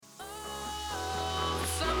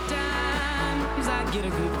get a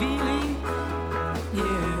good feeling,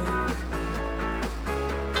 yeah.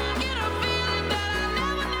 I get a feeling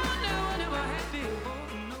that I never had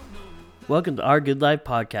before. No. Welcome to Our Good Life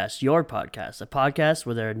Podcast, your podcast, a podcast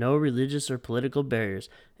where there are no religious or political barriers,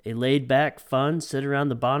 a laid-back, fun, sit around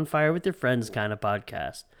the bonfire with your friends kind of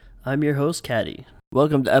podcast. I'm your host, Caddy.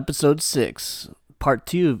 Welcome to episode 6, part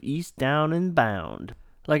 2 of East Down and Bound.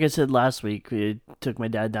 Like I said last week, we took my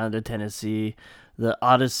dad down to Tennessee. The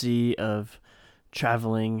odyssey of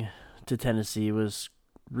traveling to Tennessee was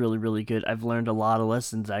really, really good. I've learned a lot of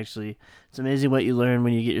lessons, actually. It's amazing what you learn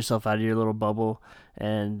when you get yourself out of your little bubble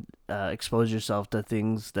and expose yourself to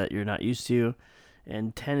things that you're not used to.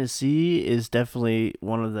 And Tennessee is definitely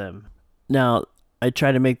one of them. Now, I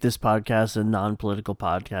try to make this podcast a non-political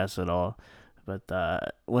podcast at all.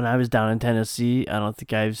 But when I was down in Tennessee, I don't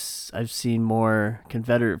think I've seen more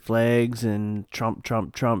Confederate flags and Trump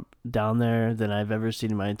down there than I've ever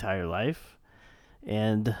seen in my entire life.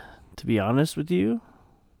 And to be honest with you,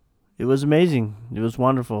 it was amazing. It was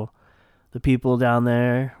wonderful. The people down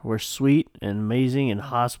there were sweet and amazing and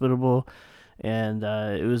hospitable. And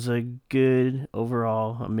it was a good,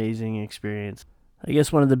 overall, amazing experience. I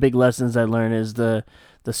guess one of the big lessons I learned is the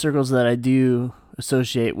circles that I do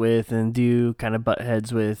associate with and do kind of butt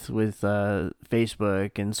heads with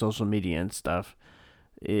Facebook and social media and stuff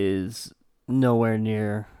is nowhere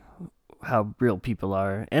near how real people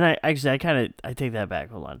are. And I take that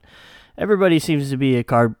back. Hold on. Everybody seems to be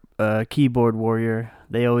a keyboard warrior.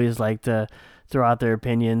 They always like to throw out their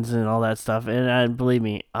opinions and all that stuff. And believe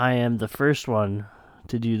me, I am the first one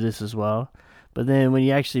to do this as well. But then when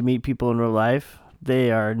you actually meet people in real life,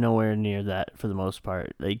 they are nowhere near that for the most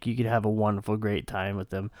part. Like, you could have a wonderful, great time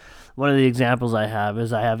with them. One of the examples I have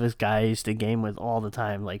is I have this guy I used to game with all the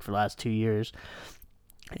time, like for the last 2 years.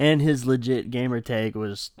 And his legit gamer tag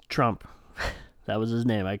was Trump. That was his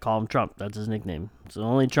name. I call him Trump. That's his nickname. It's the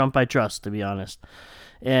only Trump I trust, to be honest.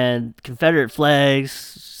 And Confederate flags,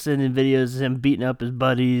 sending videos of him beating up his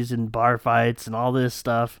buddies in bar fights and all this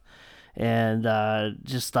stuff. And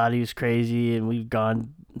just thought he was crazy, and we've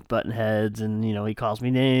gone button heads, and he calls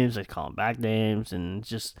me names, I call him back names, and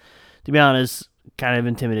just, to be honest, kind of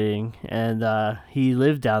intimidating. And he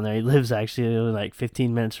lived down there. He lives actually like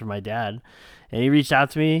 15 minutes from my dad, and he reached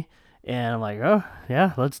out to me, and I'm like, oh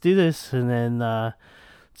yeah, let's do this. And then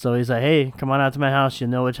so he's like, hey, come on out to my house, you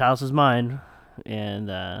know which house is mine.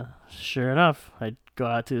 And sure enough, I go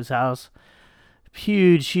out to his house.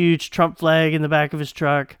 Huge Trump flag in the back of his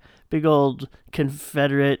truck. Big old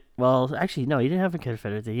Confederate, well, actually, no, he didn't have a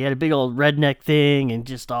Confederate thing. He had a big old redneck thing, and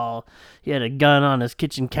he had a gun on his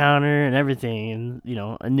kitchen counter and everything.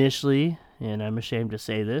 And, initially, and I'm ashamed to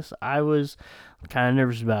say this, I was kind of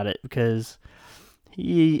nervous about it because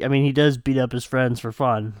he does beat up his friends for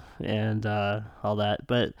fun and all that.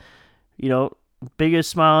 But, biggest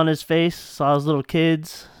smile on his face, saw his little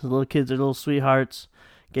kids. His little kids are little sweethearts.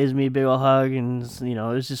 Gives me a big old hug, and it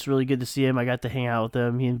was just really good to see him. I got to hang out with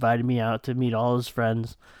him. He invited me out to meet all his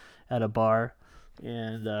friends at a bar,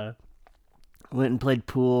 and went and played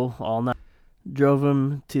pool all night. Drove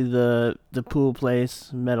him to the pool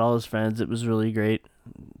place, met all his friends. It was really great.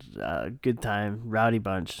 Good time, rowdy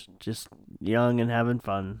bunch, just young and having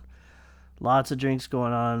fun. Lots of drinks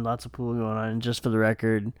going on, lots of pool going on. And just for the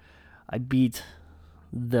record, I beat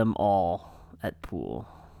them all at pool.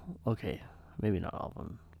 Okay. Maybe not all of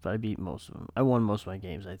them, but I beat most of them. I won most of my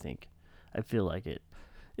games, I think. I feel like it.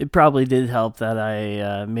 It probably did help that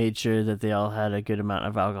I made sure that they all had a good amount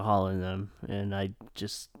of alcohol in them, and I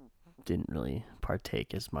just didn't really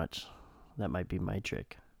partake as much. That might be my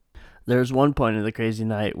trick. There was one point in the crazy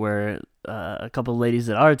night where a couple of ladies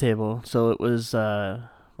at our table, so it was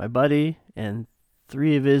my buddy and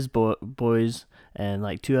 3 of his boys and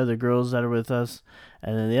like 2 other girls that are with us,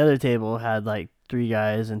 and then the other table had like 3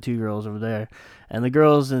 guys and 2 girls over there, and the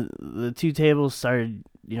girls and the 2 tables started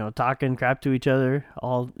talking crap to each other.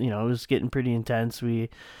 All it was getting pretty intense.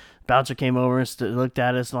 Bouncer came over and looked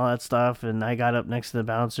at us and all that stuff, and I got up next to the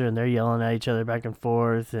bouncer, and they're yelling at each other back and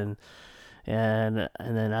forth, and then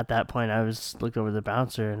at that point I looked over the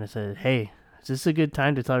bouncer and I said, hey, is this a good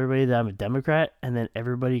time to tell everybody that I'm a Democrat? And then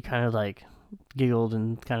everybody kind of like giggled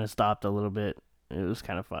and kind of stopped a little bit. It was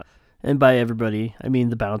kind of fun. And by everybody, I mean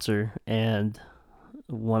the bouncer and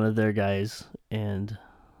one of their guys and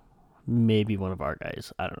maybe one of our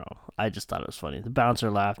guys. I don't know. I just thought it was funny. The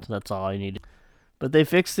bouncer laughed. That's all I needed. But they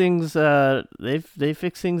fix things. They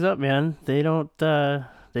fix things up, man. They don't.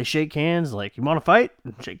 They shake hands like, you want to fight?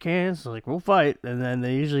 Shake hands like, we'll fight. And then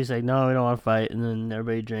they usually say, no, we don't want to fight. And then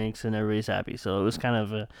everybody drinks and everybody's happy. So it was kind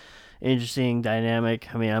of interesting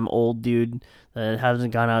dynamic. I mean, I'm old dude that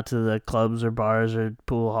hasn't gone out to the clubs or bars or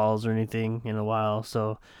pool halls or anything in a while,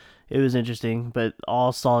 so it was interesting. But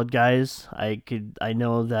all solid guys. I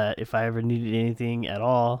know that if I ever needed anything at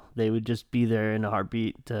all, they would just be there in a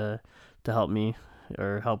heartbeat to help me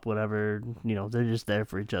or help whatever. They're just there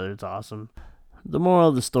for each other. It's awesome. The moral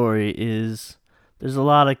of the story is there's a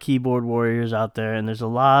lot of keyboard warriors out there, and there's a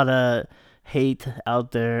lot of hate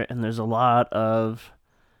out there, and there's a lot of,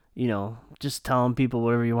 just telling people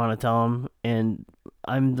whatever you want to tell them. And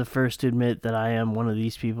I'm the first to admit that I am one of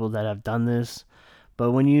these people that have done this.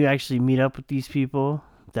 But when you actually meet up with these people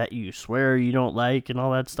that you swear you don't like and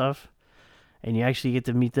all that stuff, and you actually get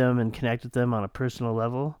to meet them and connect with them on a personal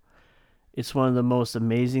level, it's one of the most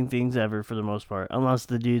amazing things ever for the most part. Unless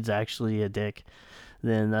the dude's actually a dick,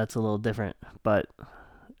 then that's a little different. But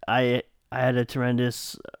I had a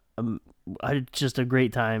tremendous, I had just a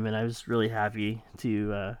great time, and I was really happy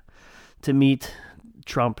to meet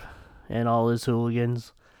Trump and all his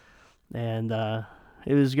hooligans, and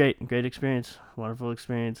it was great experience, wonderful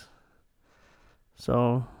experience.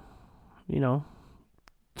 So, no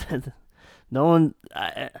one,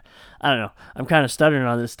 I don't know. I'm kind of stuttering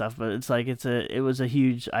on this stuff, but it's like it was a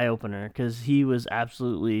huge eye opener because he was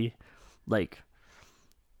absolutely like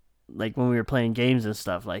when we were playing games and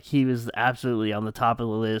stuff, like he was absolutely on the top of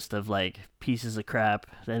the list of like pieces of crap.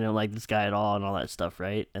 I don't like this guy at all and all that stuff,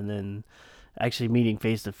 right? And then actually meeting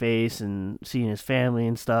face to face and seeing his family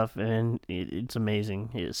and stuff, and it's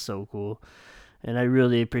amazing. It is so cool, and I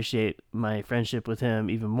really appreciate my friendship with him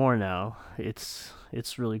even more now. It's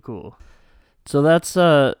really cool. So that's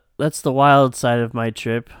the wild side of my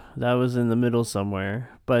trip. That was in the middle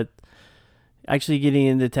somewhere, but actually getting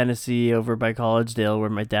into Tennessee over by Collegedale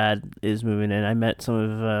where my dad is moving in, I met some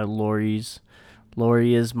of Lori's.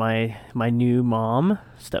 Lori is my new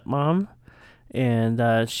stepmom,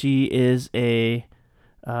 and she is a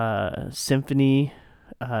symphony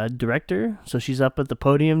director. So she's up at the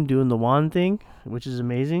podium doing the wand thing, which is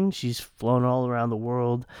amazing. She's flown all around the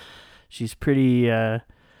world. She's pretty,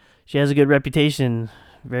 she has a good reputation.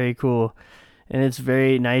 Very cool. And it's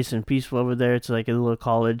very nice and peaceful over there. It's like a little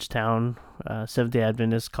college town, Seventh-day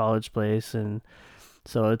Adventist college place, and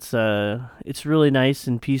so it's really nice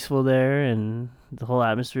and peaceful there, and the whole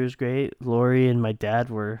atmosphere is great. Lori and my dad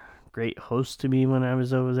were great hosts to me when I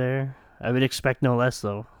was over there. I would expect no less,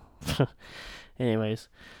 though. Anyways,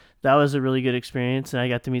 that was a really good experience, and I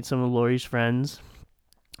got to meet some of Lori's friends,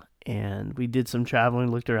 and we did some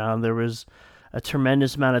traveling, looked around. There was a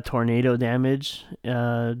tremendous amount of tornado damage,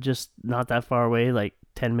 just not that far away, like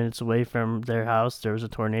 10 minutes away from their house. There was a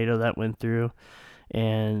tornado that went through,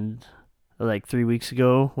 and like 3 weeks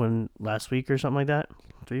ago, last week or something like that.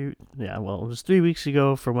 It was 3 weeks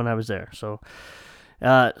ago for when I was there. So,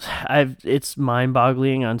 it's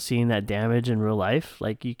mind-boggling on seeing that damage in real life.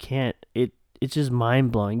 Like it's just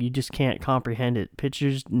mind-blowing. You just can't comprehend it.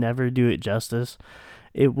 Pictures never do it justice.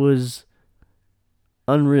 It was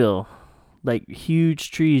unreal. Like huge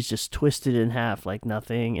trees just twisted in half like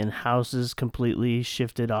nothing, and houses completely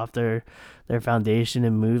shifted off their foundation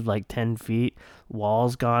and moved like 10 feet.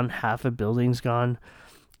 Walls gone, half a building's gone,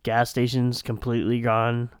 gas stations completely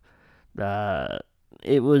gone.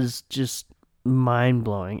 It was just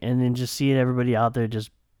mind-blowing. And then just seeing everybody out there just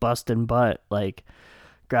busting butt, like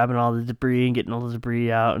grabbing all the debris and getting all the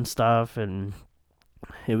debris out and stuff, and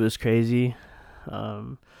it was crazy.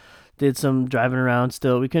 Did some driving around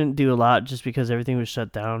still. We couldn't do a lot just because everything was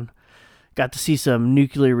shut down. Got to see some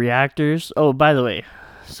nuclear reactors. Oh, by the way,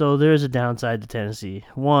 so there's a downside to Tennessee.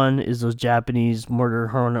 One is those Japanese mortar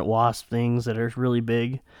hornet wasp things that are really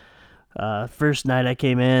big. First night I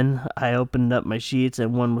came in, I opened up my sheets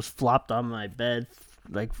and one was flopped on my bed,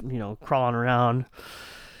 like, crawling around.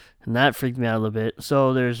 And that freaked me out a little bit.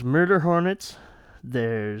 So there's murder hornets,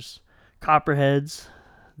 there's copperheads,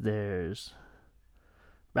 there's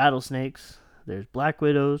rattlesnakes, there's black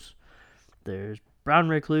widows, there's brown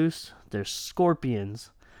recluse, there's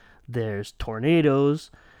scorpions, there's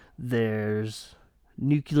tornadoes, there's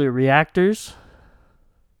nuclear reactors,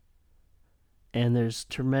 and there's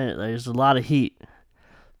a lot of heat.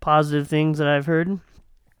 Positive things that I've heard: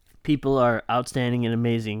 people are outstanding and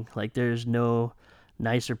amazing. Like, there's no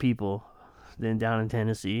nicer people than down in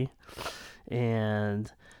Tennessee. And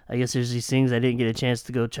I guess there's these things I didn't get a chance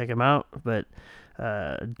to go check them out, but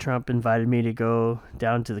Trump invited me to go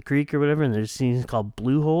down to the creek or whatever, and there's things called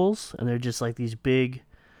blue holes, and they're just like these big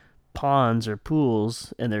ponds or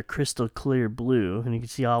pools, and they're crystal clear blue, and you can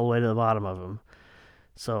see all the way to the bottom of them.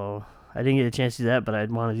 So I didn't get a chance to do that, but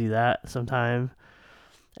I'd want to do that sometime.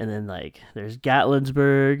 And then like there's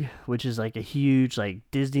Gatlinburg, which is like a huge like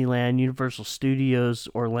Disneyland, Universal Studios,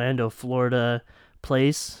 Orlando, Florida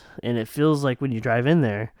place, and it feels like when you drive in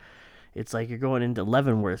there, it's like you're going into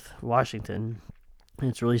Leavenworth, Washington. And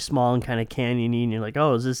it's really small and kind of canyony, and you're like,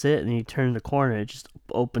 oh, is this it? And you turn the corner, it just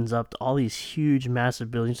opens up to all these huge, massive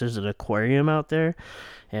buildings. There's an aquarium out there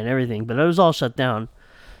and everything, but it was all shut down.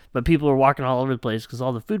 But people were walking all over the place because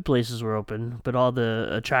all the food places were open, but all the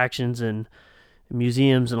attractions and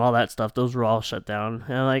museums and all that stuff, those were all shut down.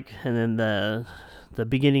 And then the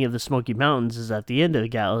beginning of the Smoky Mountains is at the end of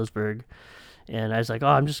Gatlinburg. And I was like, oh,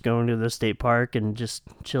 I'm just going to the state park and just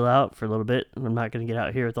chill out for a little bit. I'm not going to get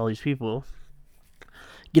out here with all these people.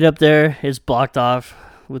 Get up there, it's blocked off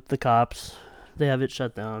with the cops. They have it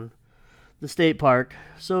shut down. The state park.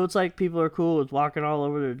 So it's like people are cool with walking all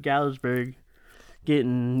over to Gatlinburg,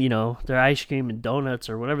 getting, their ice cream and donuts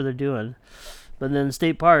or whatever they're doing. But then the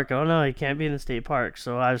state park, oh no, you can't be in the state park.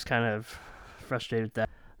 So I was kind of frustrated with that.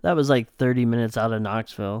 That was like 30 minutes out of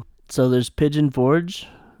Knoxville. So there's Pigeon Forge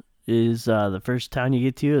is the first town you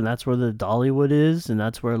get to, and that's where the Dollywood is, and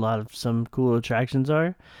that's where a lot of some cool attractions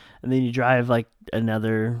are. And then you drive like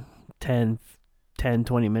another 10,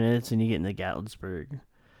 20 minutes and you get into Gatlinburg.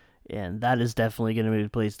 And that is definitely going to be the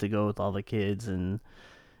place to go with all the kids, and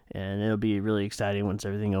it'll be really exciting once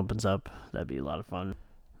everything opens up. That'd be a lot of fun.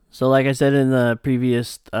 So like I said in the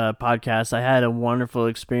previous podcast, I had a wonderful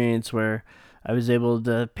experience where I was able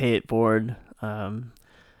to pay it forward.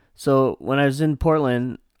 So when I was in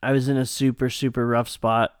Portland, I was in a super, super rough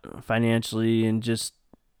spot financially and just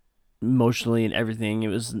emotionally and everything.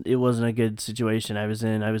 It wasn't a good situation I was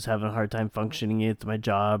in. I was having a hard time functioning with my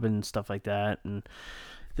job and stuff like that, and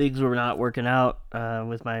things were not working out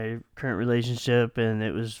with my current relationship, and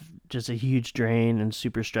it was just a huge drain and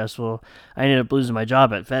super stressful. I ended up losing my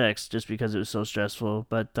job at FedEx just because it was so stressful.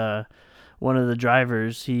 But one of the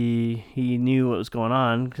drivers, he knew what was going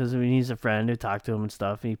on because he's a friend who talked to him and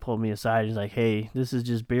stuff. And he pulled me aside. He's like, "Hey, this is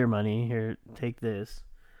just beer money. Here, take this."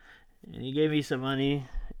 And he gave me some money,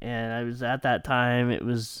 and I was at that time. It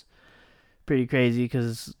was pretty crazy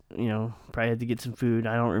because, probably had to get some food.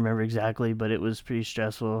 I don't remember exactly, but it was pretty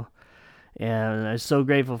stressful. And I was so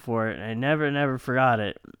grateful for it. I never forgot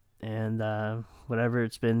it. And whatever,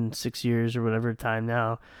 it's been 6 years or whatever time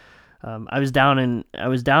now. I was down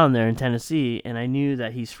there in Tennessee, and I knew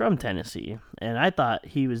that he's from Tennessee, and I thought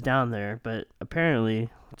he was down there, but apparently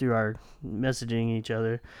through our messaging each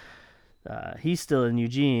other, he's still in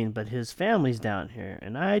Eugene, but his family's down here.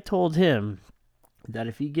 And I told him that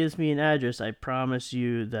if he gives me an address, I promise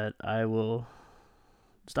you that I will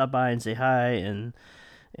stop by and say hi and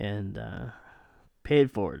pay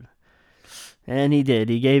it forward. And he did.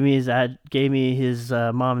 He gave me his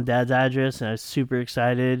mom and dad's address, and I was super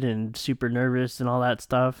excited and super nervous and all that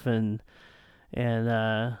stuff. And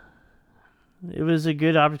it was a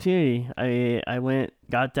good opportunity. I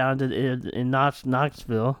got down to in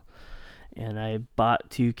Knoxville, and I bought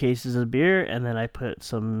 2 cases of beer, and then I put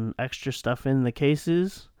some extra stuff in the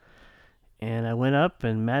cases. And I went up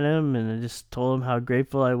and met him, and I just told him how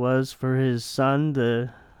grateful I was for his son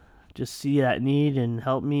to just see that need and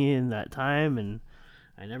help me in that time. And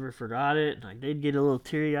I never forgot it. And I did get a little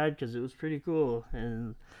teary-eyed because it was pretty cool.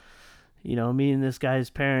 And, meeting this guy's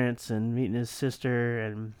parents and meeting his sister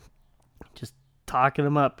and just talking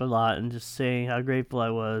him up a lot and just saying how grateful I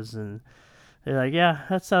was. And they're like, yeah,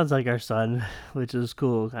 that sounds like our son, which is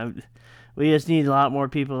cool. We just need a lot more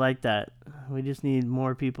people like that. We just need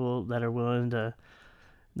more people that are willing to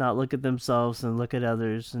not look at themselves and look at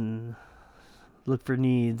others and look for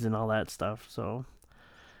needs and all that stuff. So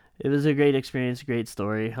it was a great experience, a great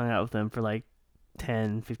story. Hung out with them for like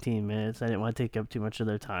 10, 15 minutes. I didn't want to take up too much of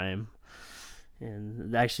their time.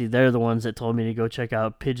 And actually, they're the ones that told me to go check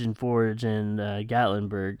out Pigeon Forge and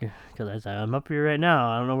Gatlinburg, because I said, I'm up here right now.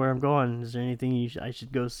 I don't know where I'm going. Is there anything I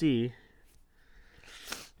should go see?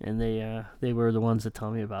 And they were the ones that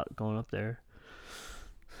told me about going up there.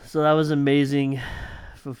 So that was an amazing,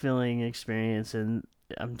 fulfilling experience. And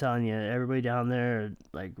I'm telling you, everybody down there are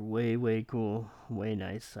like way, way cool, way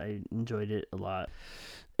nice. I enjoyed it a lot.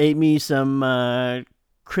 Ate me some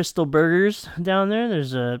Crystal Burgers down there.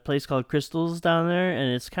 There's a place called Crystals down there,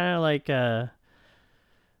 and it's kind of like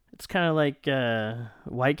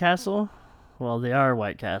White Castle. Well, they are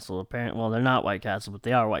White Castle. Apparently, well, they're not White Castle, but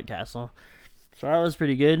they are White Castle. So that was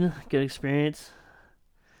pretty good. Good experience.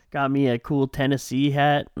 Got me a cool Tennessee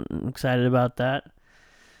hat. I'm excited about that.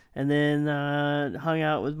 And then hung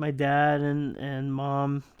out with my dad and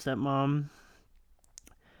mom, stepmom,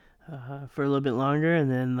 for a little bit longer. And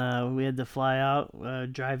then we had to fly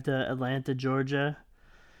out, drive to Atlanta, Georgia.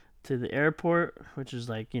 to the airport, which is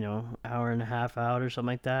like, hour and a half out or something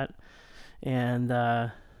like that. And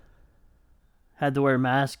had to wear a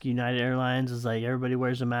mask. United Airlines is like everybody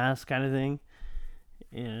wears a mask kind of thing.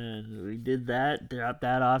 And we did that, dropped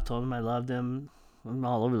Dad off, told him I loved him. I'm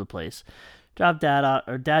all over the place. Dropped Dad off,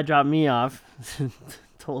 or Dad dropped me off,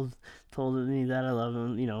 told me that I love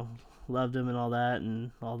him, loved him and all that.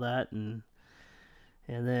 And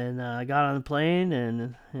then I got on the plane,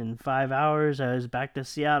 and in 5 hours I was back to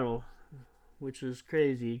Seattle, which was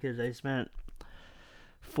crazy because I spent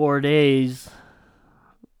 4 days,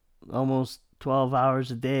 almost 12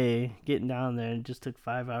 hours a day getting down there, and it just took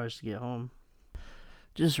 5 hours to get home.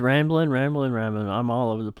 Just rambling. I'm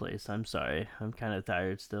all over the place. I'm sorry. I'm kind of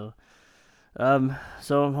tired still.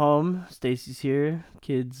 So I'm home. Stacy's here.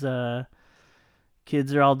 Kids are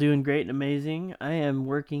all doing great and amazing. I am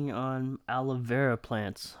working on aloe vera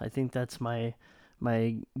plants. I think that's my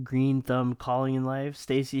green thumb calling in life.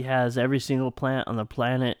 Stacy has every single plant on the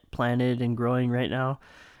planet planted and growing right now,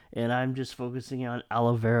 and I'm just focusing on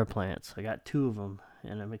aloe vera plants. I got 2 of them,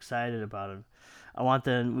 and I'm excited about them.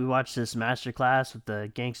 We watched this master class with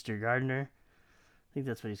the gangster gardener. I think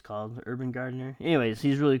that's what he's called, urban gardener. Anyways,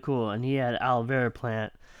 he's really cool, and he had aloe vera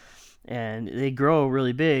plant, and they grow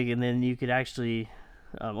really big, and then you could actually,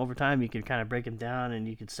 over time, you could kind of break them down, and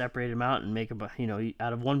you could separate them out and make them,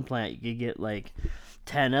 out of one plant, you could get like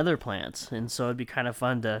 10 other plants, and so it'd be kind of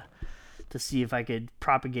fun to see if I could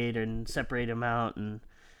propagate and separate them out and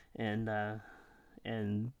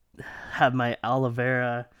have my aloe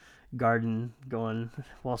vera garden going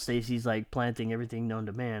while Stacy's like planting everything known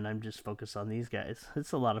to man. I'm just focused on these guys.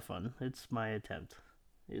 It's a lot of fun. It's my attempt.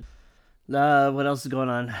 What else is going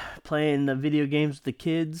on? Playing the video games with the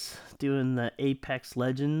kids, doing the Apex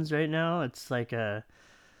Legends right now. It's like a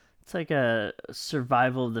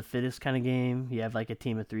survival of the fittest kind of game. You have like a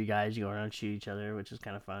team of 3 guys, you go around and shoot each other, which is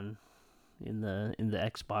kind of fun in the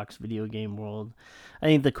Xbox video game world. I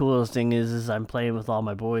think the coolest thing is I'm playing with all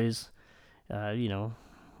my boys.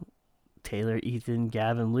 Taylor, Ethan,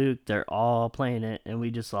 Gavin, Luke, they're all playing it, and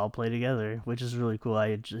we just all play together, which is really cool.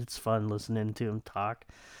 It's fun listening to them talk.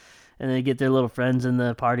 And they get their little friends in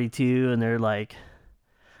the party too, and they're like,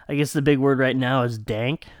 I guess the big word right now is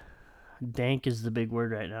dank. Dank is the big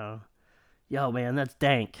word right now. Yo, man, that's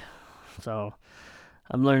dank. So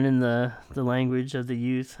I'm learning the language of the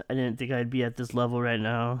youth. I didn't think I'd be at this level right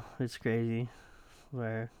now. It's crazy.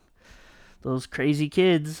 Where those crazy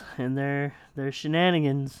kids and their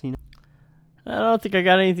shenanigans, I don't think I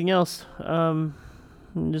got anything else.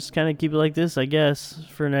 Just kind of keep it like this, I guess,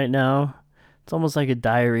 for right now. It's almost like a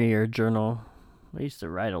diary or a journal. I used to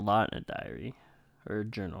write a lot in a diary or a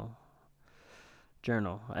journal.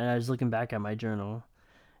 And I was looking back at my journal,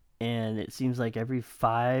 and it seems like every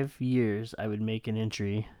 5 years I would make an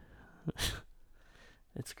entry.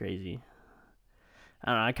 It's crazy.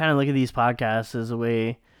 I don't know. I kind of look at these podcasts as a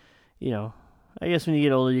way, I guess when you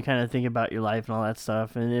get older, you kind of think about your life and all that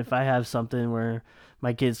stuff. And if I have something where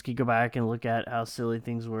my kids could go back and look at how silly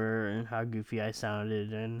things were and how goofy I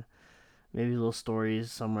sounded and maybe little stories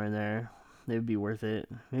somewhere in there, they would be worth it.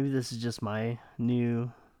 Maybe this is just my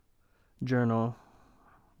new journal.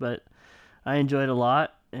 But I enjoyed it a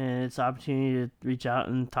lot, and it's an opportunity to reach out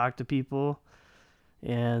and talk to people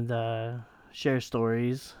and share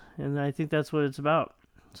stories. And I think that's what it's about.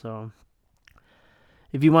 So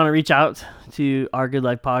if you want to reach out to Our Good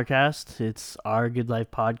Life Podcast, it's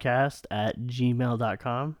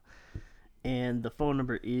ourgoodlifepodcast@gmail.com. And the phone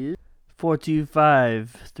number is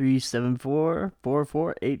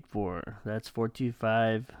 425-374-4484. That's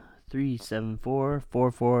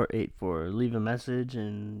 425-374-4484. Leave a message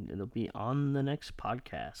and it'll be on the next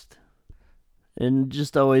podcast. And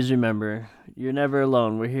just always remember, you're never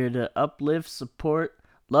alone. We're here to uplift, support,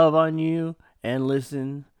 love on you, and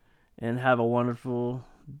listen. And have a wonderful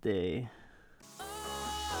day.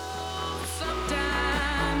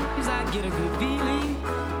 Sometimes I get a good feeling.